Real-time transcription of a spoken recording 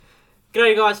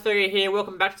G'day guys, Fergo here.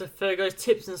 Welcome back to Fergo's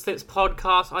Tips and Slips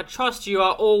podcast. I trust you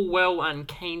are all well and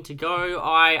keen to go.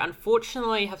 I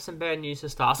unfortunately have some bad news to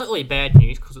start. It's not really bad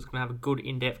news because it's going to have a good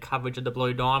in-depth coverage of the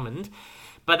Blue Diamond.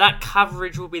 But that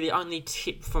coverage will be the only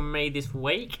tip from me this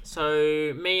week.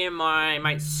 So me and my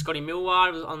mate Scotty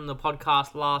Millward was on the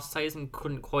podcast last season.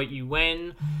 Couldn't quote you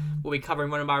when. We'll be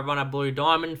covering runner by runner Blue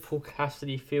Diamond, full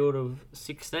custody field of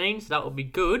 16. So that will be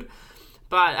good.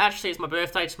 But actually, it's my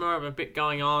birthday tomorrow. I have a bit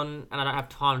going on, and I don't have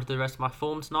time to do the rest of my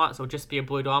form tonight, so it'll just be a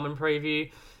Blue Diamond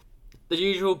preview. The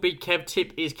usual Big Kev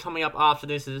tip is coming up after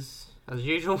this as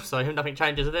usual, so nothing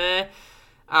changes there.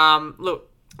 Look,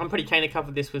 I'm pretty keen to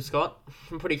cover this with Scott.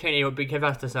 I'm pretty keen to hear what Big Kev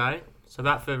has to say. So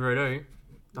without further ado,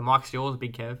 the mic's yours,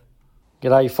 Big Kev.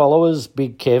 G'day followers,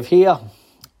 Big Kev here.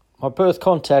 My Perth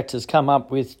contact has come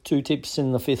up with 2 tips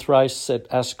in the 5th race at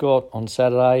Ascot on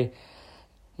Saturday,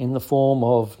 in the form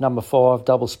of number 5,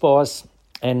 Double Spice,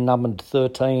 and number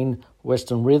 13,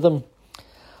 Western Rhythm.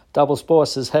 Double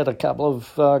Spice has had a couple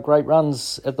of great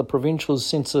runs at the provincials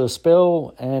since her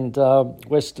spell, and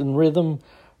Western Rhythm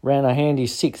ran a handy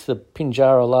 6th at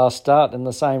Pinjarra last start in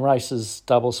the same race as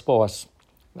Double Spice.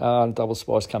 Double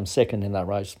Spice comes second in that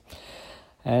race.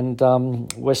 And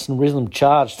Western Rhythm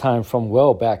charged home from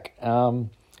well back.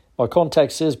 My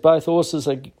contact says both horses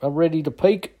are ready to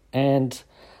peak, and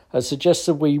I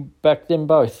suggested we back them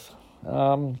both.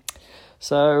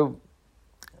 So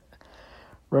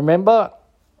remember,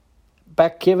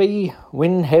 back Kevy,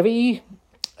 win heavy,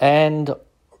 and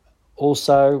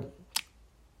also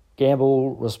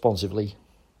gamble responsibly.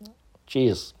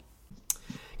 Cheers.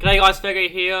 G'day guys, Fergo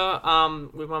here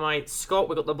with my mate Scott.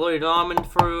 We've got the Blue Diamond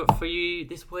for you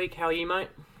this week. How are you, mate?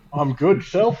 I'm good,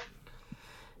 self.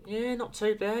 Yeah, not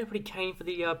too bad. Pretty keen for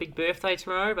the big birthday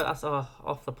tomorrow, but that's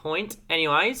off the point.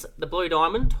 Anyways, the Blue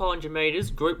Diamond, 1200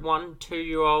 metres, Group 1,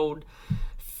 2-year-old,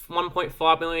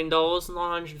 $1.5 million,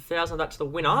 900,000. That's the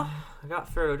winner. Without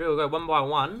further ado, we'll go one by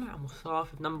one. And we'll start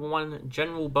off with number 1,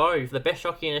 General Beau, for the best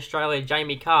jockey in Australia,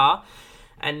 Jamie Carr,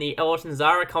 and the Elton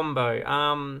Zara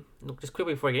combo. Look, just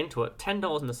quickly before we get into it,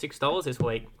 $10 and the $6 this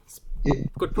week.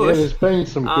 Good push. Yeah, there's been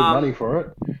some good money for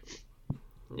it.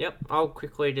 Yep, I'll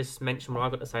quickly just mention what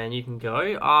I've got to say and you can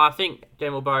go. I think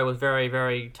General Beau was very,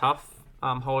 very tough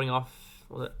holding off,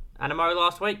 was it Animo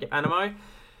last week? Yep, Animo.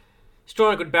 He's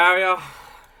drawing a good barrier.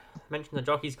 Mentioned the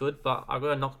jockey's good, but I've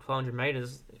got to knock 1200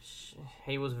 metres.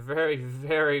 He was very,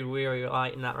 very weary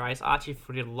late in that race. Archie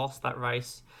Footy lost that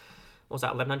race. What was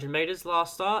that, 1100 metres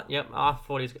last start? Yep, I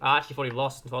actually thought he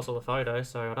lost until I saw the photo,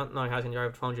 so I don't know how he's going to go over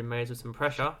 1200 metres with some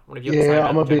pressure. What have you got to say about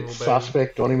I'm a bit Beau?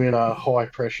 suspect on him in a high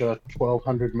pressure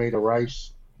 1200 metre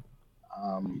race.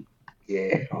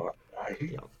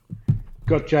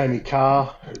 Got Jamie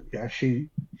Carr. Yeah, she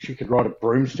could ride a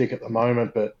broomstick at the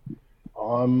moment, but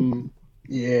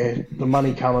the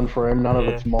money coming for him, none of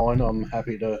it's mine. I'm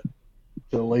happy to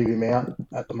leave him out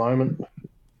at the moment.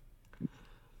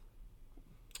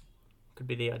 Could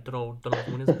be the Donald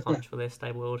Winners punch for their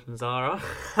stable, Elton Zara.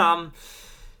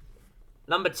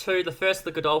 Number 2, the first of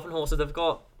the Godolphin horses. They've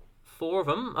got 4 of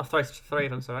them. Three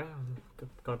of them, sorry.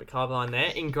 Got a bit colourblind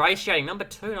there. Ingratiating, number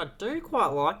 2, and I do quite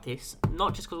like this.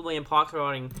 Not just because William Pike's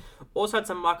riding. Also had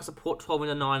some market support, 12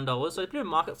 into $9. So there's a bit of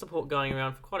market support going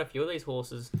around for quite a few of these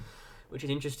horses, which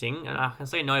is interesting. And I can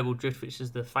see Noble Drift, which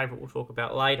is the favourite we'll talk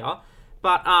about later.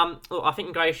 But look, I think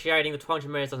Ingratiating the 200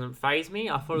 metres doesn't faze me.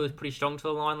 I thought it was pretty strong to the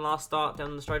line last start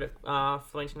down the straight at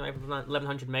Flemington over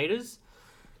 1100 metres.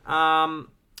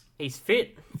 He's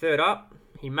fit, third up.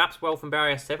 He maps well from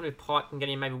barrier 7 with Pike can get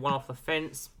him maybe one off the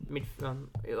fence. I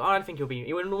don't think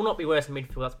he will not be worse than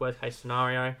midfield. That's worst case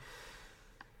scenario.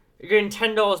 You're getting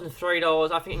 $10 and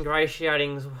 $3. I think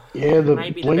Ingratiating's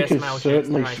maybe the best male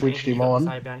certainly switched him on.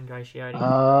 I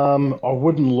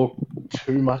wouldn't look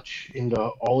too much into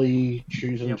Ollie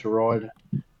choosing to ride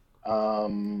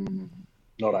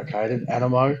not Arcaded,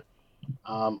 Animo.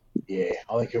 I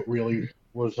think it really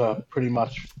was pretty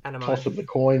much Animo. Toss of the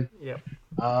coin. Yep.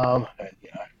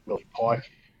 Willie Pike,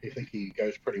 I think he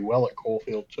goes pretty well at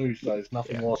Caulfield too, so there's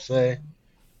nothing lost there.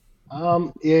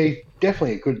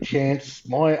 Definitely a good chance.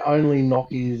 My only knock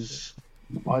is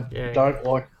I don't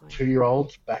like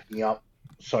 2-year-olds backing up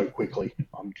so quickly.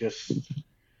 I'm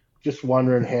just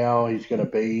wondering how he's going to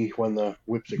be when the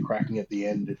whips are cracking at the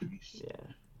end, if he's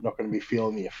not going to be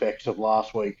feeling the effects of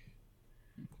last week.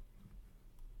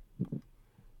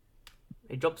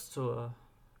 He drops to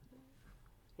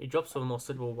a more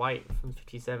suitable weight from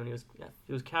 57.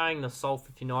 He was carrying the Sol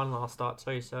 59 last start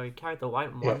too, so he carried the weight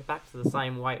and went back to the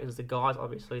same weight as the guys.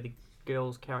 Obviously, the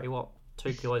girls carry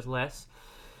 2 kilos less.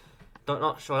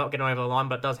 Not sure not getting over the line,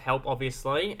 but it does help,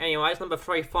 obviously. Anyways, number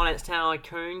 3, Finance Town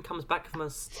Tycoon, comes back from a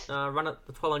run at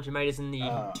the 1,200 metres in the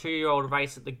 2-year-old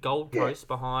race at the Gold Coast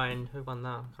behind... Who won that?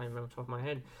 I can't even remember off the top of my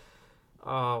head.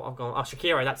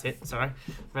 Shakiro, that's it. Sorry.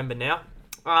 Remember now.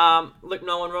 Luke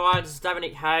Nolan rides,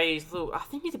 Dominic Hayes. Look, I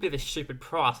think he's a bit of a stupid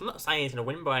price. I'm not saying he's going to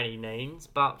win by any means,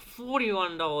 but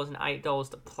 $41 and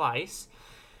 $8 to place.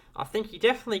 I think he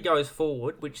definitely goes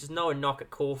forward, which is no knock at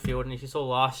Caulfield. And if you saw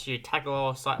last year,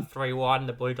 Tagalora sat 3 wide and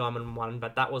the Blue Diamond won,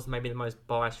 but that was maybe the most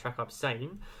biased track I've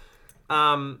seen.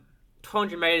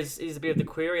 200 metres is a bit of the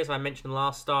query, as I mentioned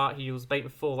last start. He was beaten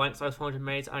 4 lengths over 200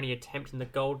 metres, only attempt in the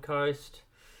Gold Coast.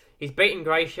 He's beaten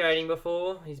Grey Shading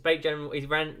before. He's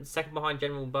ran second behind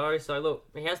General Bow. So look,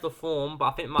 he has the form, but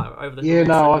I think it might over the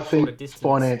I think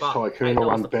Finance Tycoon will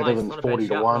run better than 40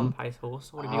 to 1. Pace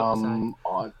horse. What have you got to say?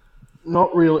 I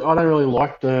don't really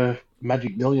like the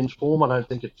Magic Millions form. I don't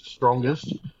think it's the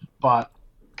strongest, but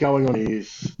going on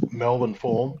his Melbourne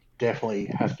form, definitely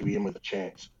has to be in with a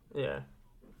chance. Yeah.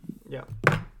 Yep.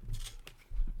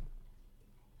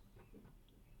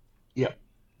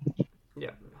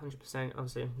 Yeah, 100%.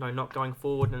 Obviously, no, not going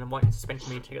forward, and waiting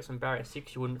suspension me to take out some barrier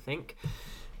 6. You wouldn't think.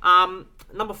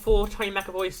 Number 4, Tony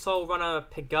McAvoy, Soul Runner,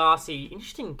 Pegasi.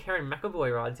 Interesting, Karen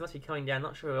McAvoy rides. He must be coming down.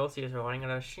 Not sure who else he is riding,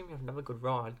 and I assume you have another good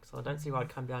ride, because I don't see why I'd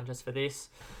come down just for this.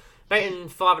 Beaten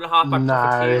 5.5 by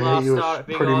Profiteer last start at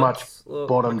Big pretty odds. much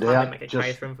bottomed out.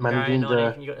 Just managing to...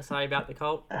 Anything you got to say about the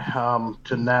Colt?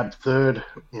 To nab third,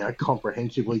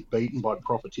 comprehensively beaten by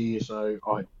Profiteer, so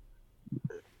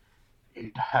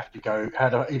he'd have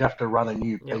to run a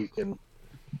new peak, and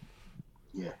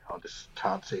I just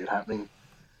can't see it happening.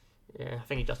 Yeah, I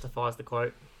think he justifies the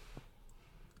quote.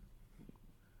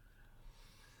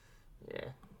 Yeah,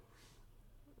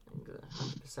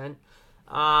 100%.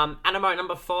 Animo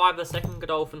number 5, the second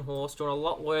Godolphin horse, drawn a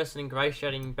lot worse than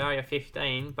ingratiating barrier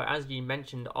 15, but as you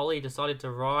mentioned, Ollie decided to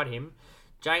ride him.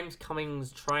 James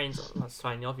Cummings trains, that's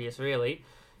saying the obvious really.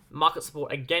 Market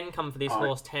support again come for this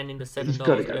horse, 10 into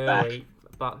 $7 early.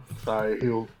 But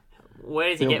so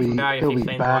where does he get from barrier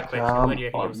 15? Back. I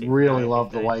really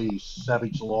love the way he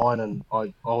savaged the line, and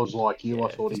I was like you.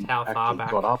 I thought he actually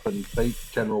got up and beat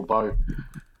General Bow.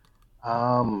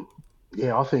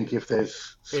 I think if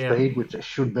there's speed, which there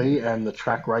should be, and the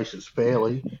track races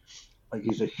fairly, I think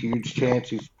he's a huge chance.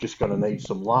 He's just going to need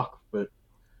some luck, but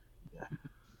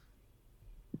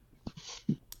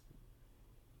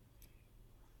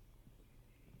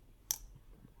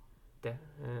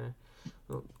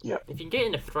if you get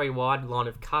in a 3 wide line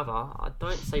of cover, I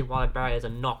don't see why the barrier's a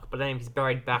knock, but then if he's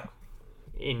buried back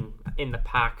in the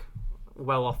pack,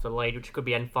 well off the lead, which could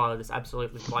be N5 that's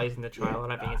absolutely blazing the trail. I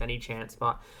don't think there's any chance,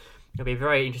 but it'll be a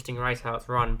very interesting race how it's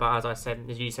run. But as I said,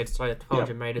 as you said, so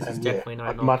 1,200 metres is definitely no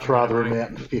knock. I'd much rather him out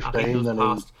in 15 than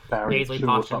in barrier 2 easily or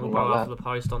passed something General Bow like after the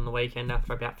post on the weekend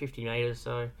after about 50 metres.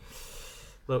 So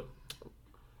look,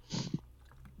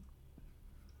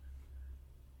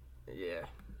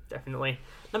 definitely.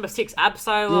 Number 6,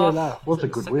 Abseiler. Was a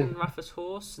good win. Second roughest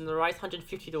horse in the race,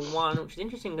 150 to 1, which is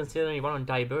interesting considering he won on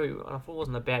debut. And I thought it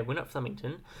wasn't a bad win at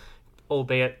Flemington,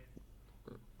 albeit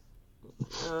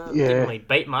didn't really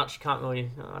beat much.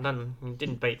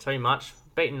 Didn't beat too much.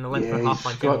 Beaten the length and a half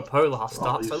by General Poe last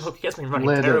start. So look, he has been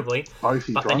running terribly. But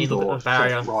then you look at the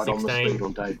barrier,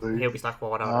 16. He'll be stuck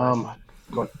wide open.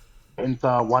 Got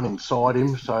Entha one inside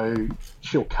him, so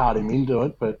she'll cart him into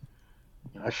it, but.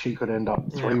 She could end up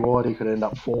 3 wide, he could end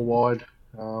up 4 wide.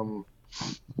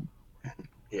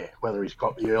 Whether he's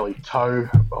got the early toe,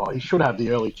 he should have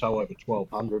the early toe over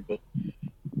 1,200, but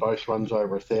both runs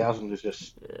over 1,000 is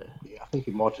just, I think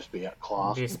he might just be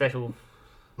outclassed. Be special.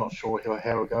 Not sure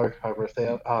how it'll go over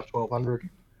 1,200.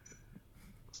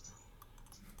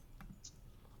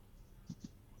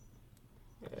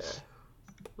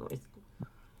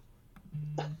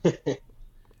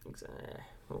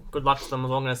 Well, good luck to them,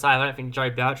 as I'm going to say. I don't think Joe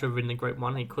Boucher would win the Group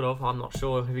 1. He could have. I'm not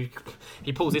sure. If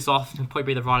he pulls this off, he'll probably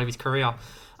be the ride of his career.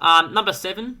 Number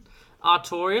 7,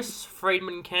 Artorias,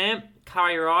 Friedman Camp.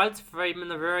 Curry rides.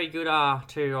 Friedman, a very good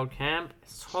 2-year-old camp.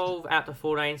 12 out to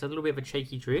 14, so a little bit of a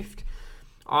cheeky drift.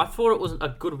 I thought it was a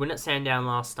good win at Sandown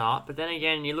last start, but then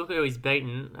again, you look at who he's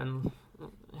beaten, and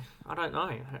I don't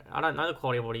know. I don't know the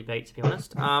quality of what he beat, to be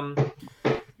honest.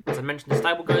 As I mentioned, the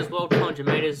stable goes well, 200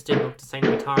 metres. Didn't look to seem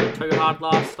to be tiring too hard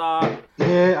last start.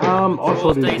 I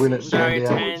thought his win at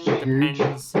Sandown was huge.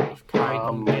 Depends if Curry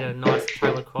can get a nice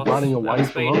trailer cross. Running away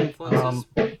from him.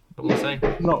 But we'll see.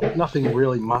 Nothing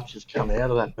really much has come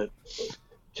out of that, but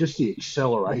just the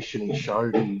acceleration he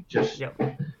showed, he just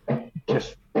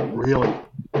really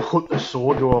put the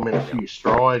sword to him in a few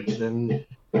strides, and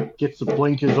gets the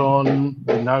blinkers on.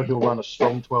 We know he'll run a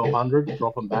strong 1200,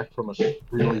 dropping back from a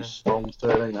really strong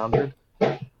 1300.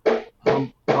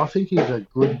 I think he's a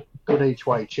good each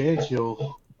way chance.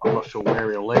 I'm not sure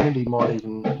where he'll land. He might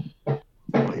even,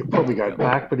 he'll probably go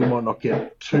back, but he might not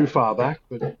get too far back.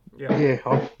 But yeah,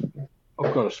 I've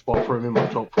got a spot for him in my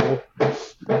top 4.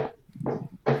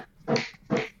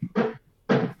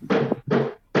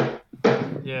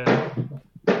 Yeah.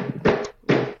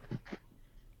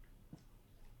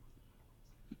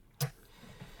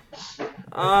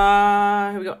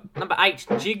 We got number 8,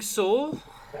 Jigsaw,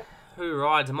 who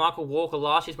rides Michael Walker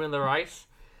last year's winning the race.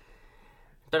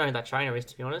 Don't know who that trainer is,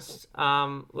 to be honest.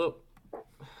 Look,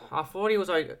 I thought he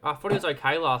was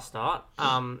okay last start.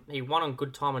 He won on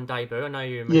good time on debut. I know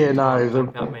you.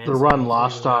 The run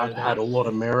last start had a lot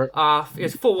of merit. It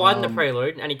was 4 wide in the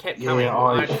prelude, and he kept coming.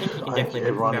 I think he can definitely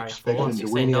win from barrier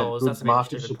 4. $16. That's a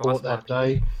market support that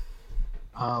day.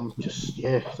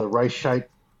 The race shape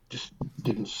just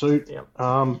didn't suit. Yep.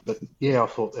 But yeah, I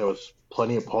thought there was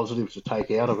plenty of positives to take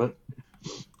out of it.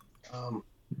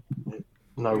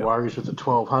 No worries with the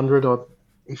 1200.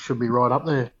 He should be right up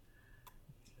there.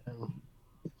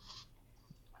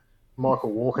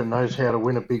 Michael Walker knows how to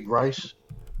win a big race.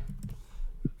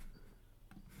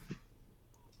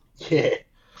 Yeah.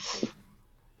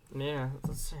 Yeah,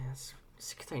 that's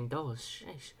 $16.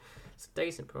 Sheesh. It's a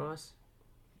decent price.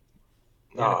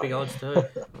 Yeah, big odds too.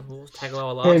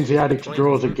 Hanseatic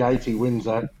draws a gate, he wins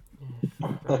that.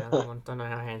 Yeah, don't know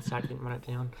how Hanseatic didn't run it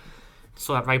down.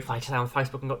 Saw that replay today on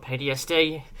Facebook and got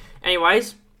PTSD.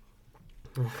 Anyways,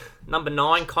 number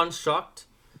 9, Construct.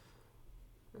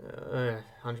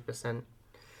 100%.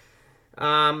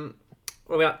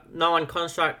 What about 9,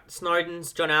 Construct,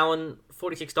 Snowden's, John Allen,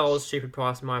 $46, stupid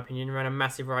price in my opinion. Ran a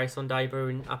massive race on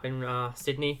debut up in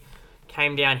Sydney.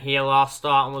 Came down here last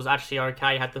start and was actually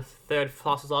okay. Had the third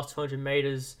fastest last 200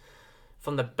 metres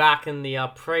from the back in the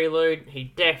prelude. He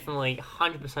definitely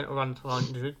 100% will run to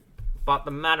 100. But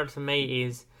the matter to me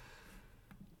is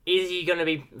he going to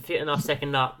be fit enough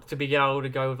second up to be able to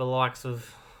go with the likes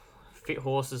of fit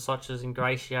horses such as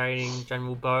Ingratiating,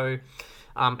 General Bow?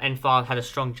 Enfar had a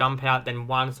strong jump out, then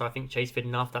won, so I think she's fit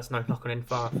enough. That's no knock on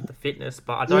Enfar for the fitness,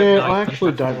 but I don't know. I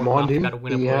actually don't mind him.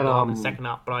 He had second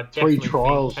up, but I definitely 3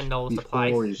 trials think $10 to before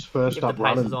place. his first up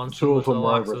run, and 2 of them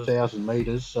were over 1,000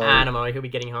 metres. So Animo, he'll be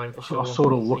getting home for sure. I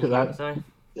sort of look at that,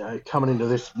 coming into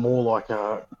this more like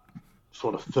a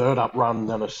sort of third up run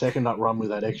than a second up run with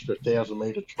that extra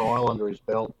 1,000-metre trial under his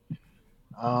belt.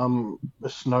 The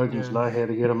Snowdens know how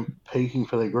to get him peaking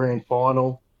for the grand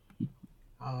final.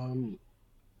 I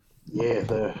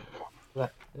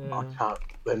can't.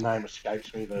 Their name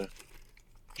escapes me. The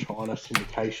China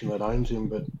syndication that owns him,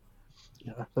 but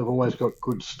they've always got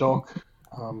good stock.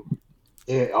 I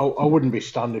wouldn't be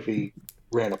stunned if he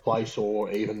ran a place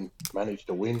or even managed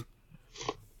to win.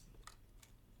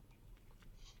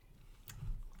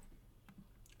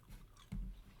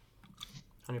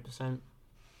 %.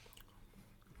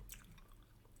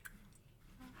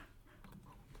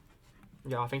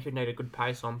 Yeah, I think he'd need a good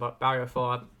pace on, but barrier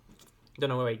 5, don't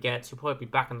know where he gets. He'll probably be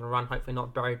back in the run, hopefully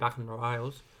not buried back in the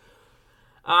rails.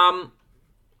 Number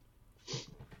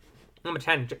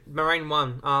 10, Marine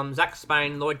 1, Zach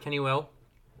Spain, Lloyd Kennywell.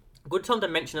 Good time to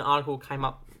mention an article came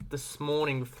up this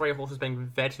morning with 3 horses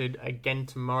being vetted again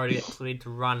tomorrow to get cleared to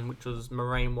run, which was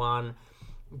Marine 1,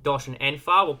 Dosh and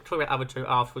Enfar. We'll talk about the other 2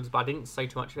 afterwards, but I didn't say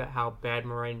too much about how bad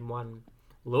Marine 1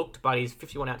 looked, but he's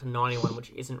 51 out to 91,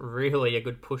 which isn't really a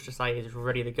good push to say he's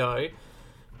ready to go.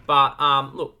 But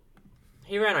look,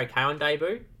 he ran okay on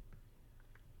debut.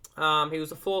 He was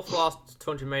the 4th last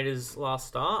 200 metres last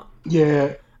start.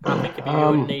 Yeah. I think he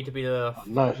would need to be the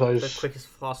quickest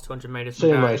last 200 metres.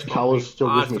 Seeing those colours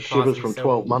still gives me shivers from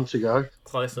 12 months ago.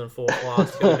 Closer than 4th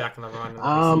last, he'll be back in the run.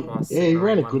 He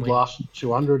ran a good last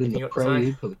 200 in the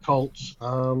prelude for the Colts.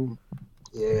 I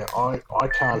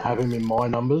can't have him in my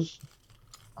numbers.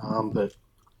 But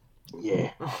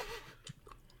yeah.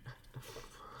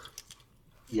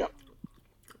 Yep.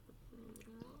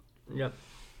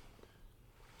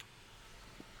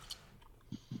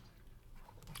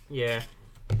 Yeah.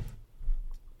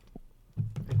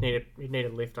 He'd need a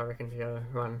lift, I reckon, to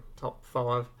run top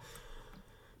 5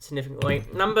 significantly.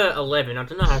 Number 11, I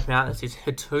don't know how to pronounce this, is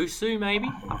Hatusu, maybe?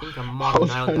 I think I might have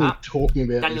nailed that. I was talking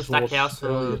about Daniel Stackhouse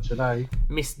earlier today.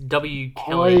 Miss W.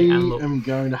 Kelly. I am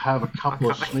going to have a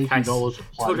couple of sneaky dollars a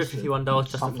place. $251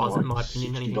 justifies it, in my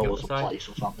opinion. $60 a place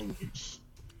or something.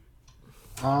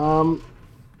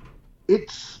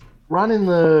 It's running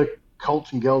the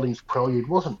Colts and Geldings Prelude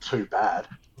wasn't too bad.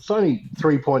 It's only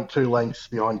 3.2 lengths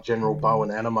behind General Bow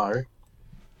and Animo.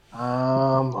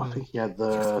 I think he had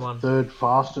the third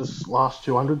fastest last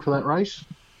 200 for that race.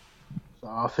 So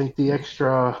I think the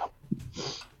extra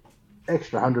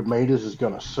 100 metres is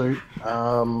going to suit.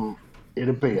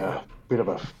 It'd be a bit of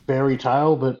a fairy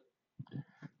tale, but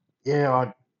yeah,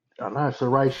 I don't know if the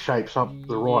race shapes up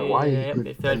the right way.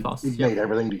 He'd need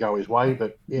everything to go his way,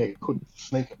 but yeah, he could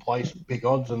sneak a place at big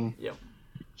odds and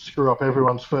screw up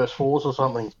everyone's first fours or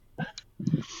something.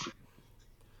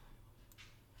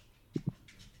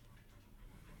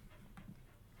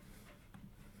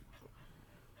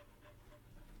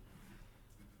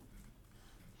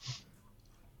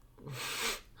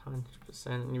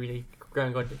 Really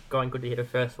going good to hit a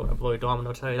first one, a blue diamond,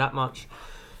 I'll tell you that much.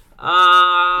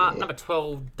 Number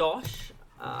 12, Dosh.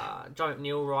 John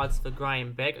McNeil rides for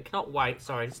Graham Begg. I cannot wait.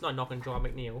 Sorry, it's not knocking John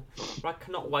McNeil, but I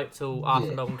cannot wait till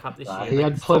after Melbourne Cup this year. He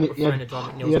had plenty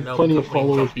of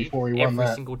followers before he won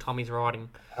every single time he's riding.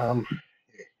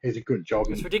 He's a good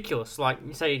jockey. It's ridiculous. Like,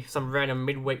 you say some random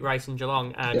midweek race in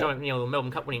Geelong, John McNeil, the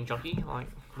Melbourne Cup winning jockey. Like,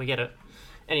 we get it.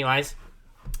 Anyways,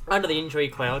 under the injury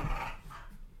cloud.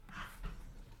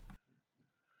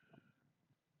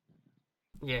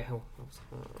 Yeah,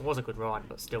 it was a good ride,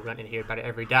 but still don't need to hear about it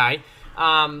every day.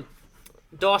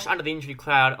 Dosh, under the injury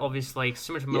cloud, obviously,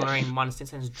 similar to Marine, one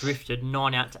since has drifted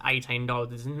 9 out to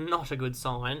 $18. Is not a good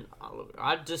sign.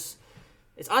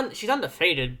 She's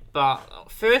undefeated, but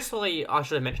firstly, I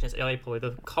should have mentioned this earlier, probably.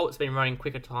 The Colts been running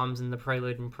quicker times in the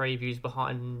prelude and previews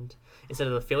behind instead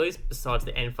of the fillies, besides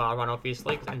the Enfa run,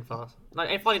 obviously. Enfa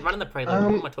didn't run in the prelude.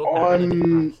 What am I talking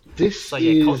about? This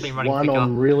is been one quicker.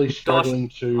 I'm really struggling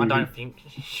to. I don't think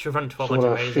she should run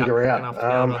 1200 metres. Figure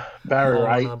out. Barrier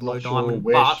 8, not sure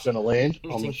where she's going to land.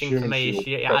 Interesting thing for me is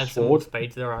she adds some more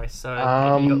speed to the race. So,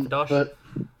 have you got the Dosh? But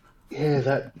yeah,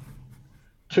 that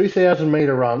 2,000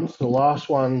 metre runs, the last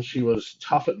one, she was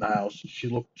tough at nails. She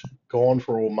looked gone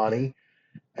for all money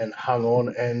and hung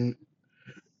on. And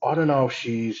I don't know if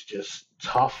she's just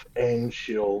tough and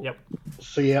she'll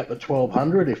see out the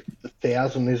 1,200 if the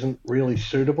 1,000 isn't really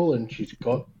suitable and she's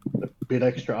got a bit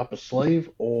extra up her sleeve,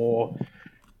 or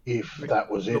if that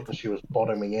was it and she was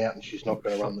bottoming out and she's not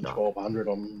going to run the 1,200.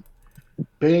 I'm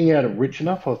being out of rich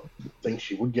enough. I think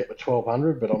she would get the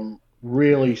 1,200, but I'm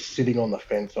really sitting on the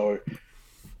fence. So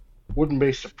wouldn't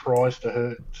be surprised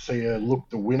to see her look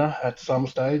the winner at some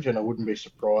stage, and I wouldn't be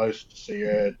surprised to see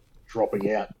her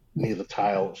dropping out near the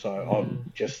tail. So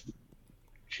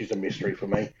she's a mystery for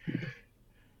me.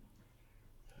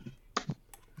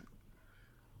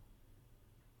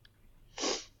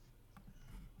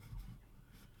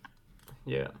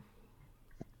 Yeah.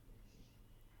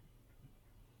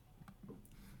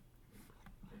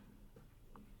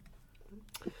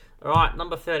 Alright,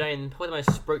 number 13, probably the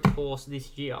most spooked horse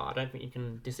this year. I don't think you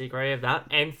can disagree with that.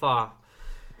 Enfa.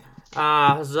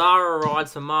 Zara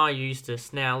rides for Ma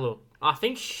Eustace. Now, look, I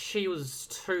think she was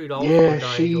 $2 when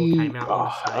she came out.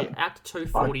 Out to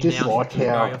 240 now. She's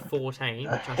Barrier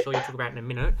 14, which I'm sure you'll talk about in a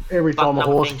minute. Every time a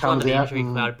horse comes out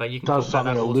and does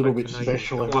something a little bit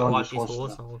special, everyone just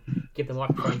wants to give them like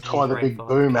tie the big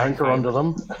boom anchor onto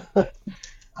them.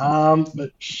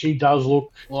 But she does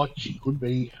look like she could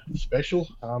be special.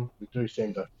 We do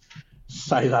seem to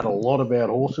say that a lot about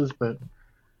horses, but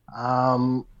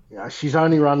she's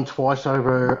only run twice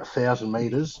over 1,000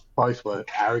 metres. Both were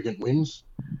arrogant wins.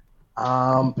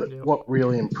 But what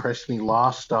really impressed me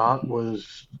last start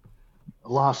was the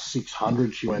last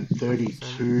 600. She went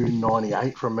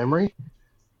 32.98 from memory.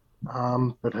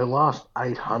 But her last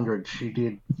 800, she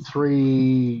did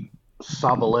 3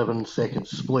 sub-11 second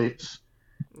splits.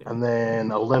 And then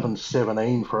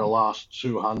 11.17 for her last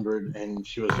 200, and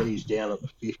she was eased down at the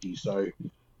 50. So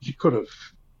she could have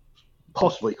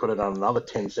done another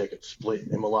 10-second split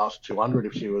in the last 200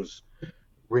 if she was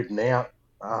ridden out.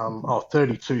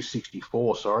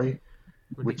 32.64, sorry,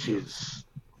 which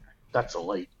that's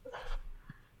elite.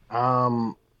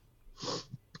 I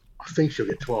think she'll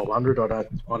get 1,200. I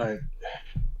don't.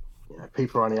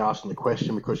 People are only asking the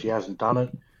question because she hasn't done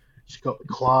it. She's got the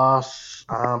class.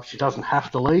 She doesn't have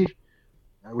to lead.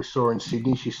 We saw in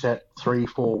Sydney she sat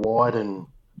 3-4 wide and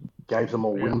gave them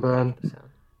all windburn.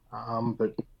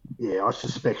 But yeah, I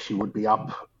suspect she would be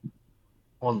up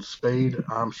on speed.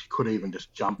 She could even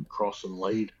just jump across and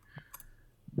lead.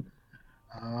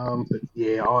 But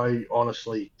yeah, I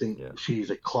honestly think she's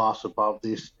a class above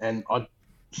this. And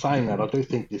saying that, I do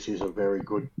think this is a very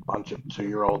good bunch of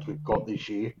 2-year-olds we've got this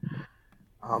year.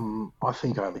 I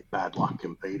think only bad luck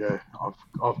can beat her.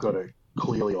 I've got her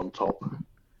clearly on top.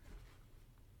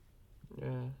 Yeah.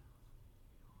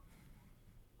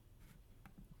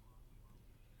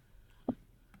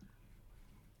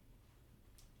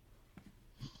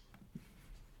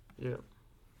 Yeah.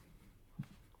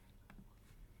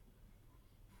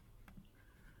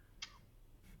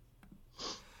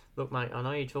 Look, mate, I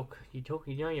know you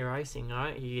know you're racing,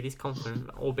 right? You're this confident,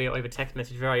 albeit over text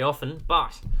message very often,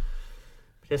 but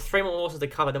there's 3 more horses to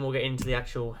cover, then we'll get into the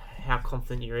actual how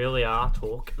confident you really are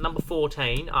talk. Number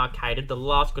 14, Arcaded, the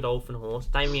last Godolphin horse.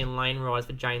 Damian Lane rides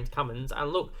for James Cummins.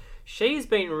 And look, she's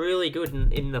been really good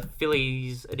in the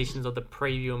fillies editions of the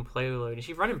Preview and Prelude.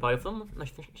 She ran in both of them? No,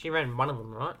 she ran one of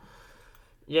them, right?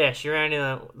 Yeah, she ran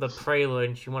in the Prelude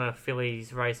and she won a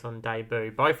fillies race on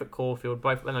debut. Both at Caulfield,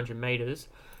 both at 100 metres.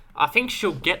 I think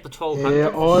she'll get the 1200 Yeah,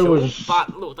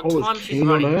 but look, the time she's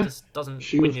running just doesn't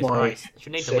win this race. She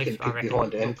needs to lift, I reckon.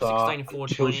 Behind Enthar 16 4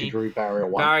 until she drew barrier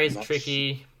 1. Barrier's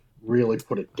tricky. Really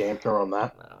put a damper on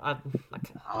that. I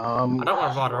don't want to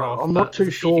write her off. I'm not too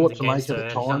sure what to make of the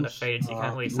She's times. undefeated, so you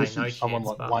can't really say no chance. Someone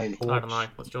like Wayne Hawkes. I don't know.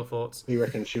 What's your thoughts? He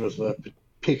reckons she was the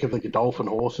pick of the Godolphin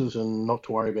horses and not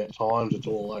to worry about times. It's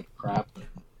all over crap.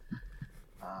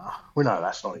 We know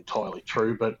that's not entirely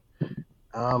true, but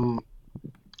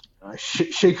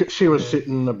she was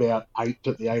sitting about 8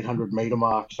 at the 800 metre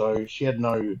mark, so she had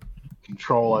no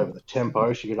control over the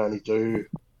tempo. She could only do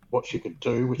what she could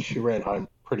do, which she ran home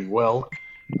pretty well.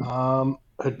 Her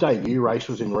debut race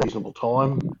was in reasonable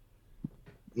time.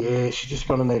 Yeah, she's just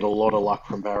going to need a lot of luck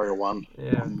from barrier 1.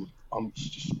 Yeah. I'm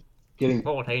just getting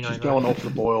she's going off the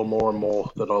boil more and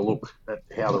more that I look at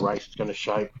how the race is going to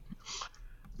shape.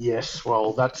 Yes,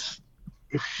 well, that's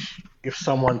if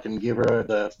someone can give her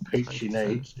the peak she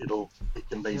needs, it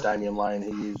can be Damian Lane.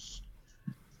 He is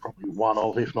probably one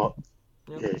of, if not,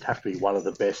 it'd have to be one of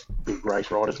the best big race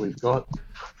riders we've got.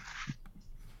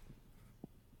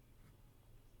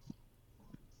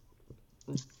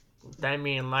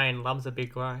 Damian Lane loves a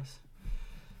big race.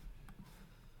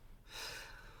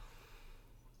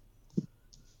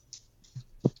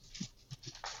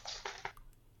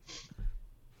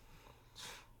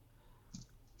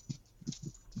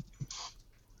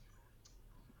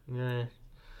 Yeah.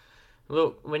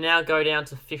 Look, we now go down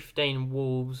to 15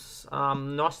 Wolves.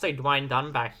 Nice to see Dwayne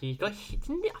Dunn back. I'm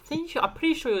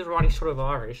pretty sure he was riding sort of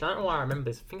Irish. I don't know why I remember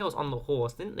this. I think I was on the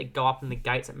horse. Didn't they go up in the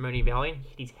gates at Moonee Valley and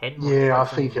hit his head? Yeah, I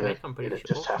think it'd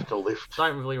just have to lift.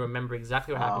 Don't really remember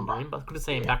exactly what happened to him, but I could have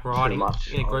seen him back riding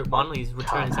in a Group 1. He's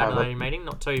returned Saturday meeting.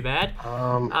 Not too bad. He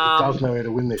does know how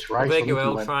to win this race.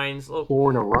 Well trains. Look,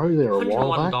 4 in a row there a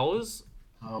while back. $101.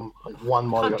 One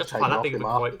might have justify that big of a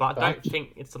quote, but I don't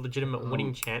think it's a legitimate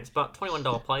winning chance. But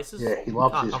 $21 places. Yeah, he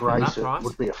loves his race. It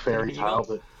would be a fairy tale,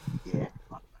 but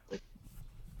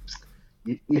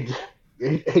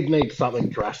he'd need something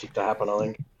drastic to happen, I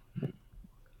think.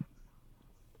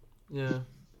 Yeah.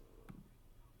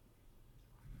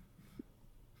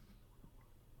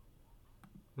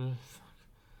 Yeah.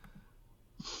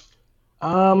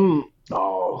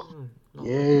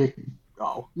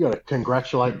 Oh, you got to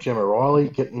congratulate Gemma Riley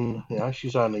getting.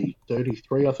 She's only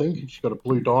 33, I think. She's got a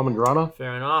Blue Diamond runner.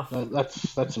 Fair enough.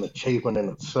 That's an achievement in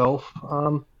itself.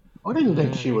 I didn't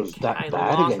think she was that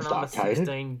bad against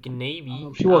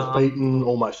Arcaded. She was beaten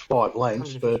almost 5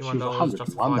 lengths, but she was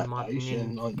 101 that day,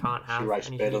 and she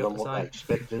raced better than what they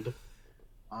expected.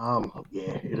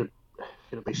 It'd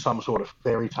be some sort of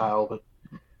fairy tale, but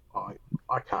I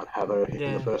can't have her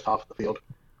in the first half of the field.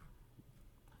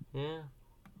 Yeah.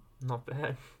 Not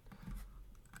bad.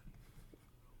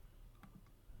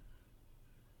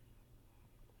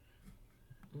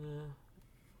 Yeah.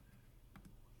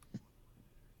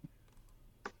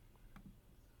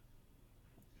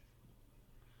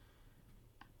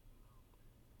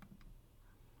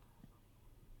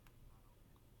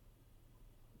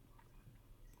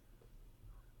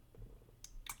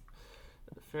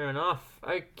 Fair enough.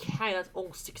 Okay, that's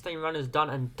all 16 runners done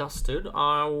and dusted.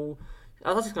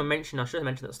 I was just going to mention, I should have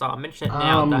mentioned at the start, I mentioned it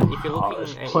now, that if you're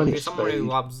looking if you're someone who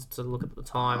loves to look at the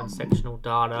time and sectional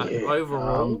data,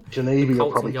 overall, Geneva the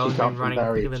will probably kick up from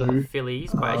barrier 2. The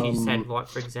fillies, but as you said, like,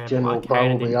 for example, General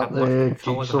Arcade will be didn't up have much there,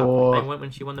 control Jigsaw, they went when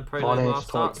she won the Pro League last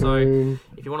start, so Tycoon,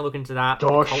 if you want to look into that,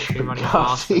 Dosh, Colt's been running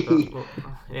faster, but look,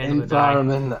 at the end of the day, and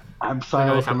then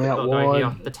Abseil from out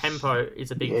wide. The tempo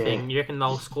is a big thing. You reckon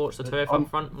they'll scorch the turf up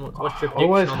front? What's your I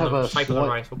always prediction have on the a shape of the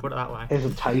race? We'll put it that way.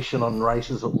 Hesitation on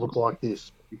races that look like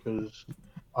this, because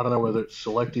I don't know whether it's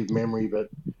selective memory, but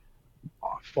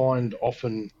I find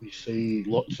often you see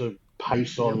lots of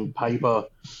pace on paper,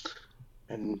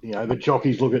 and the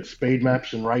jockeys look at speed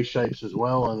maps and race shapes as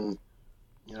well, and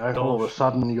all of a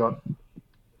sudden you got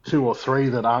 2 or 3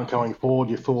 that aren't going forward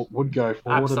you thought would go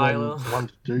forward, and then ones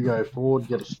that do go forward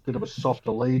get a bit of a softer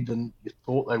lead than you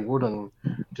thought they would, and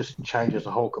just changes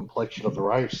the whole complexion of the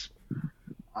race.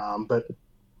 But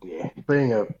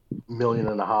being $1.5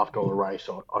 million race,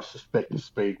 I suspect the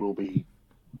speed will be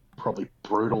probably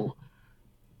brutal.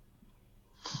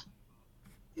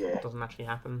 Yeah. It doesn't actually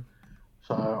happen.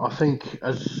 So I think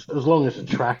as long as the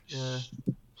track's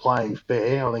playing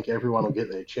fair, I think everyone will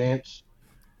get their chance.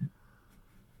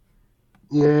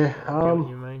 Yeah. What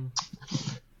you mean?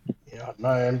 Yeah, I don't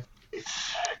know.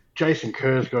 Jason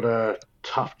Kerr's got a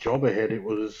tough job ahead. It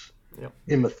was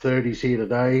in the 30s here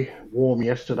today, warm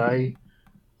yesterday,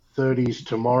 30s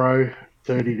tomorrow,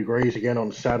 30 degrees again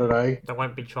on Saturday. They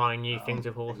won't be trying new things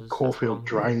with horses. Caulfield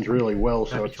drains really well,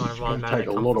 so it's going to take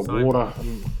a lot of water.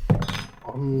 And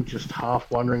I'm just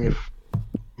half wondering if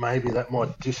maybe that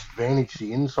might disadvantage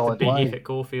the inside big lane. If at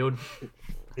Caulfield.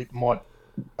 It might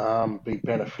be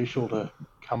beneficial to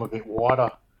come a bit wider,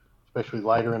 especially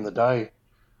later in the day.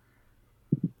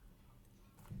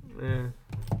 Yeah.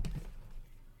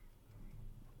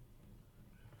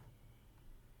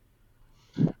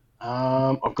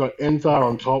 I've got Enthar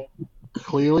on top,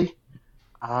 clearly.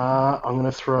 I'm going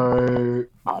to throw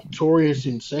Artorias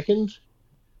in second,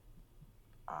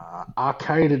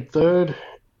 Arcade in third,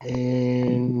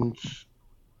 and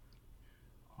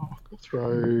I've got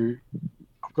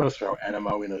to throw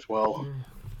Animo in as well.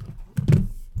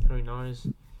 Who knows?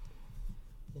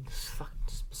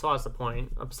 Besides the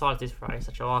point, besides this race,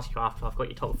 which I'll ask you after I've got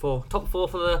your top four. Top four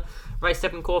for the race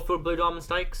 7 Caulfield Blue Diamond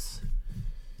Stakes.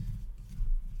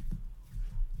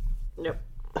 Yep.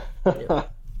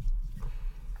 Yep.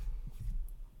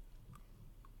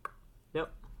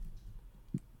 Yep.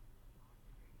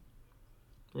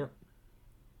 Yep.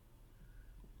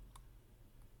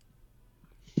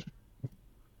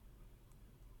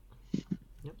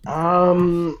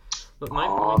 Look, mate,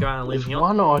 I'm going to leave you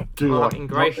one I do like,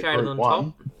 ingratiated on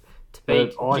top. To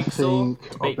beat Jigsaw,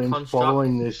 to beat Construct,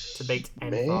 to beat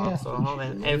Enthar. So I'll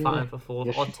have Enthar for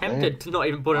 4th. I attempted to not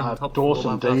even put him on top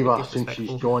Dawson Diva since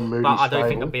she's joined Moody But I do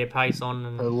think there'll be a pace on.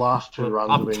 And her last 2 runs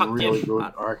have been really good.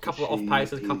 A couple of off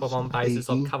paces, a couple of on paces.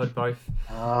 I've covered both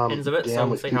ends of it, so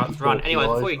we'll see how it's run. Anyway,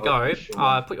 before you go,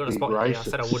 I put you on a spot here. I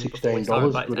said I wouldn't before we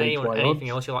started, but anything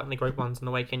else you like in the Group 1s on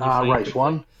the weekend? Race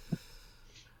 1.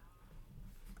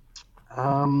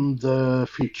 The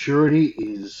Futurity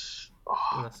is...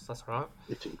 that's right.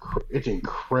 It's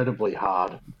incredibly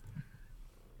hard.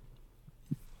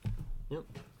 Yep.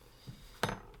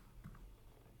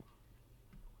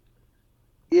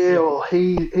 Yeah, well,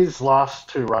 his last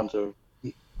 2 runs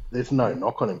there's no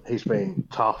knock on him. He's been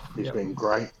tough. He's been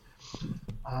great.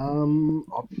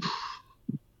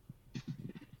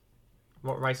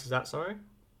 What race is that? Sorry.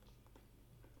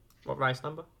 What race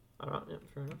number? All right. Yep.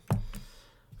 Fair enough.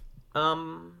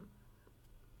 In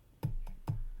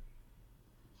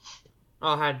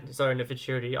the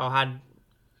Futurity, I'm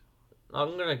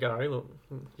gonna go. Look,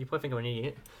 you probably think I'm an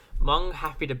idiot. Mung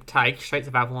happy to take Straits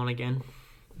of Avalon again.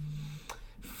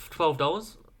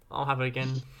 $12. I'll have it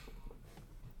again.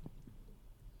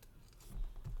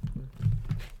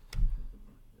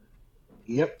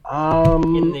 Yep.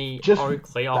 In the just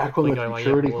Oakley, I'll back on the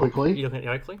Futurity quickly. You looking at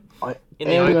the Oakley? In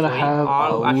the Oakley,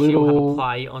 I'll actually have a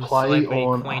play on Celebrity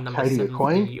on Queen number Arcadia 7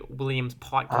 Queen. the Williams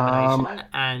Pike combination,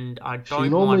 and I don't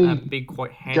normally want a big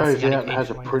quote hands goes out and has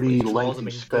a pretty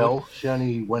lengthy spell. Good. She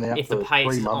only went out If for the pace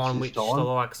 3 is months on this which time. the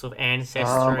likes of I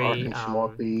Ancestry, reckon she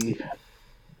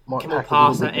might Kimmel pack a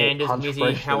little Passer, bit more Anders, punch Mizzy,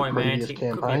 fresh How than previous Romantic, could be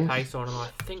a campaigns. pace on, and I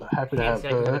think So happy to have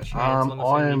Hands Out her. a chance unless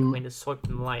I they am need to sweep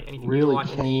them late. Anything really you like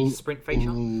in the sprint feature?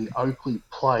 in the Oakley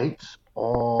plate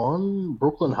on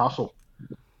Brooklyn Hustle.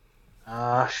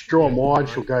 Straw and wide,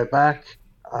 she'll go back.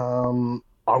 I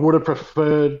would have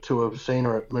preferred to have seen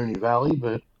her at Mooney Valley,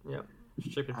 but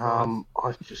stupid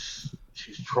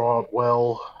she's tried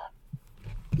well.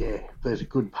 Yeah, if there's a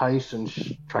good pace and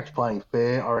track's playing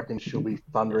fair, I reckon she'll be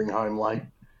thundering home late.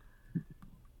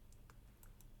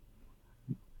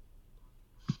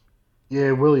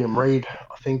 Yeah, William Reid,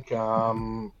 I think,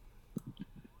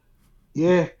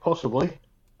 possibly.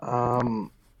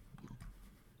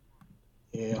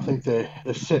 I think they're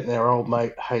setting their old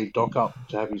mate Hey Doc up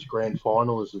to have his grand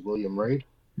final as the William Reid.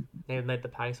 They led the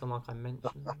pace on, like I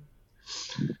mentioned.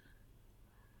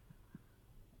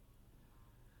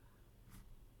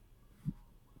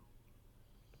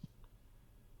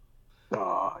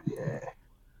 Oh, yeah.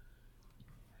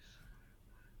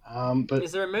 But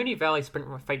is there a Mooney Valley sprint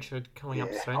feature coming up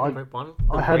soon? Group 1?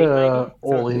 I had a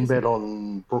all-in bet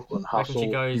on Brooklyn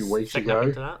Hustle a few weeks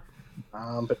ago.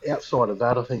 But outside of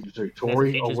that, I think to do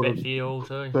Tory, I would have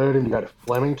preferred him to go to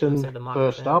Flemington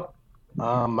first up.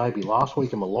 Maybe last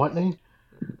week in the Lightning.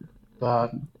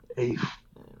 But he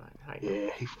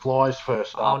flies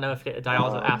first up. I'll never forget the day I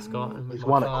was at Ascot. And he's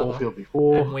won at Caulfield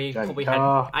before. And we probably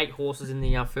had 8 horses in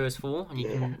the first 4, and you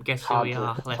can guess who we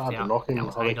left out. To knock him. That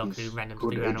was ADOC who ran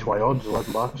good each way odds, $11,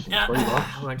 $3.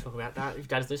 I won't talk about that. If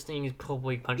Dad's listening, he's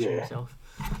probably punching himself.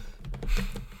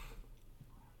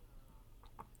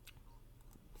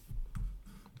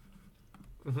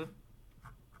 Mm-hmm.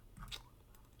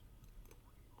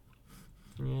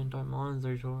 Yeah, don't mind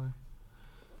Zutoro.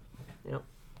 Yep.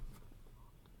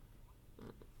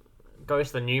 Goes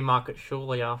to the Newmarket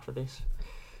surely after this.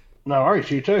 No worries,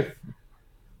 you too.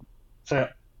 So.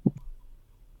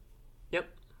 Yep.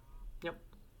 Yep.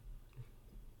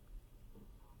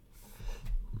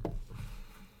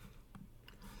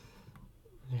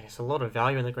 Yeah, it's a lot of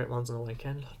value in the Group 1s on the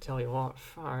weekend. I'll tell you what.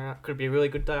 Far out. Could be a really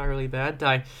good day or a really bad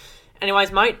day.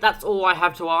 Anyways, mate, that's all I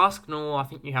have to ask, nor I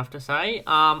think you have to say.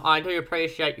 I do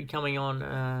appreciate you coming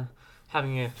on,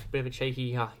 having a bit of a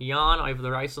cheeky yarn over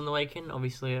the race on the weekend.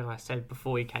 Obviously, as I said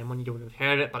before you came on, you would have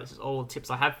heard it, but this is all the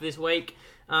tips I have for this week.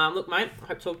 Look, mate, I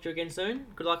hope to talk to you again soon.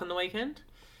 Good luck on the weekend.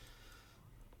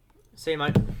 See you,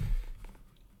 mate.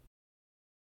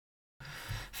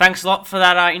 Thanks a lot for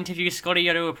that interview, Scotty.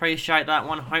 I do appreciate that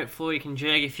one. Hopefully we can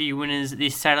jag a few winners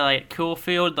this Saturday at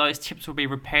Caulfield. Those tips will be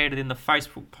repeated in the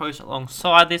Facebook post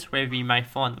alongside this, wherever you may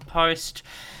find the post.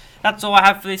 That's all I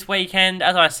have for this weekend.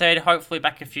 As I said, hopefully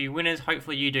back a few winners.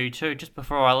 Hopefully you do too. Just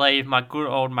before I leave, my good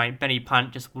old mate Benny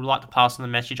Punt just would like to pass on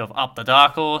the message of up the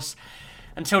dark horse.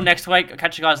 Until next week, I'll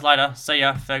catch you guys later. See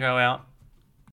ya. Fergo out.